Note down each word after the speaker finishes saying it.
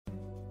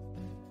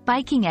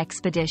Biking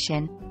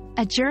expedition,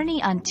 a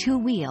journey on two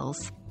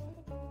wheels.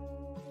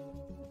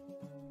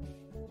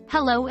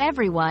 Hello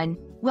everyone,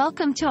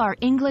 welcome to our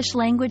English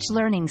language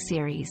learning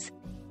series.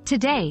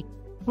 Today,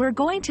 we're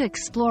going to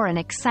explore an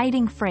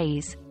exciting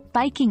phrase,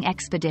 biking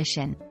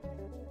expedition.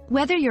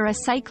 Whether you're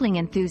a cycling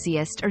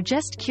enthusiast or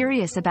just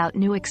curious about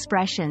new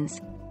expressions,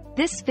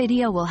 this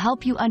video will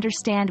help you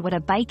understand what a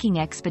biking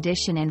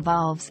expedition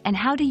involves and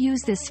how to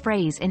use this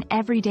phrase in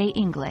everyday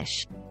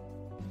English.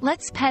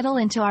 Let's pedal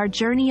into our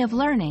journey of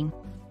learning.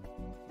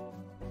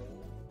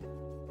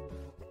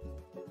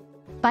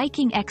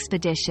 Biking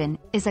expedition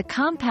is a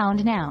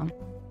compound noun,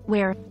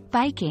 where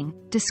biking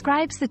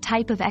describes the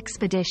type of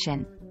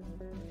expedition.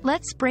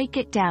 Let's break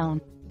it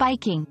down.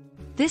 Biking.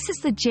 This is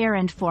the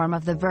gerund form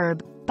of the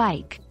verb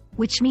bike,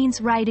 which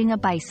means riding a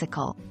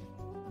bicycle.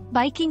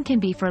 Biking can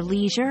be for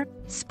leisure,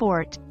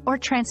 sport, or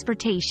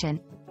transportation.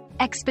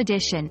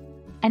 Expedition.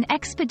 An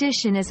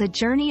expedition is a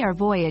journey or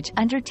voyage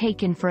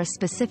undertaken for a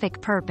specific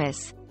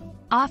purpose,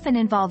 often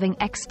involving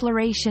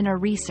exploration or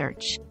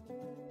research.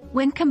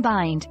 When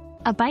combined,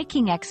 a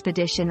biking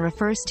expedition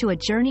refers to a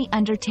journey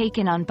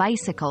undertaken on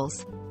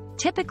bicycles,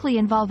 typically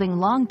involving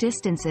long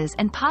distances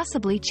and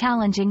possibly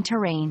challenging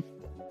terrain.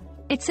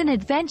 It's an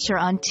adventure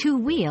on two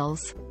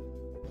wheels.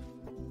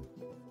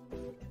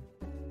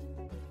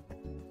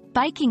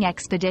 Biking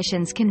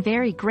expeditions can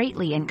vary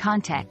greatly in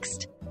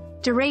context.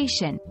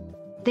 Duration.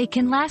 They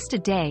can last a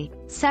day,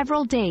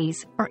 several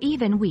days, or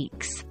even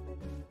weeks.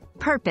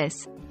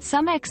 Purpose.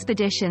 Some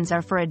expeditions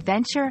are for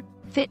adventure,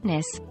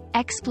 fitness,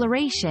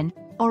 exploration,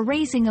 or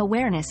raising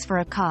awareness for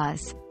a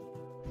cause.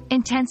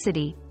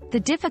 Intensity. The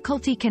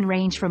difficulty can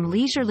range from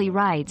leisurely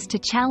rides to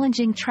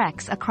challenging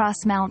treks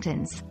across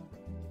mountains.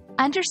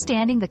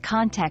 Understanding the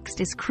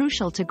context is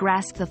crucial to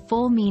grasp the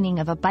full meaning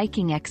of a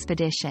biking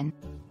expedition.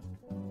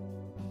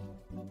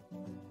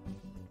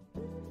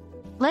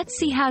 Let's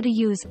see how to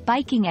use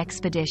biking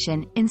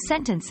expedition in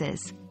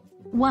sentences.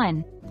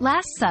 1.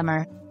 Last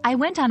summer, I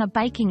went on a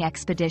biking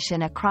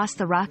expedition across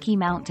the Rocky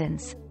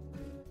Mountains.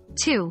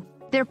 2.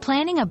 They're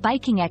planning a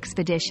biking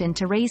expedition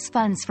to raise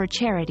funds for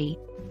charity.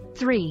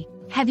 3.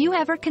 Have you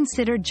ever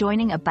considered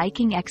joining a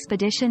biking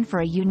expedition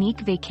for a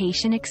unique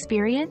vacation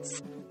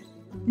experience?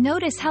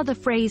 Notice how the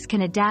phrase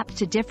can adapt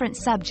to different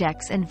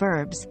subjects and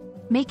verbs,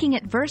 making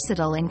it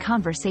versatile in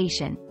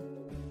conversation.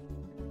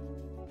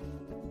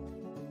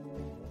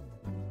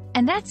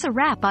 And that's a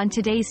wrap on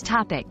today's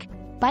topic,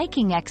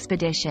 biking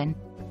expedition.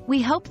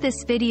 We hope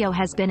this video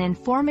has been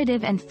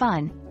informative and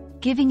fun,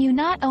 giving you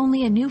not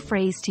only a new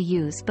phrase to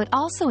use but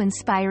also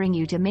inspiring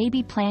you to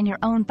maybe plan your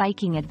own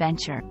biking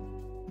adventure.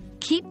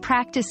 Keep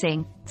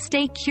practicing,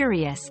 stay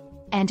curious,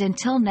 and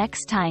until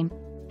next time,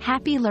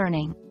 happy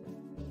learning.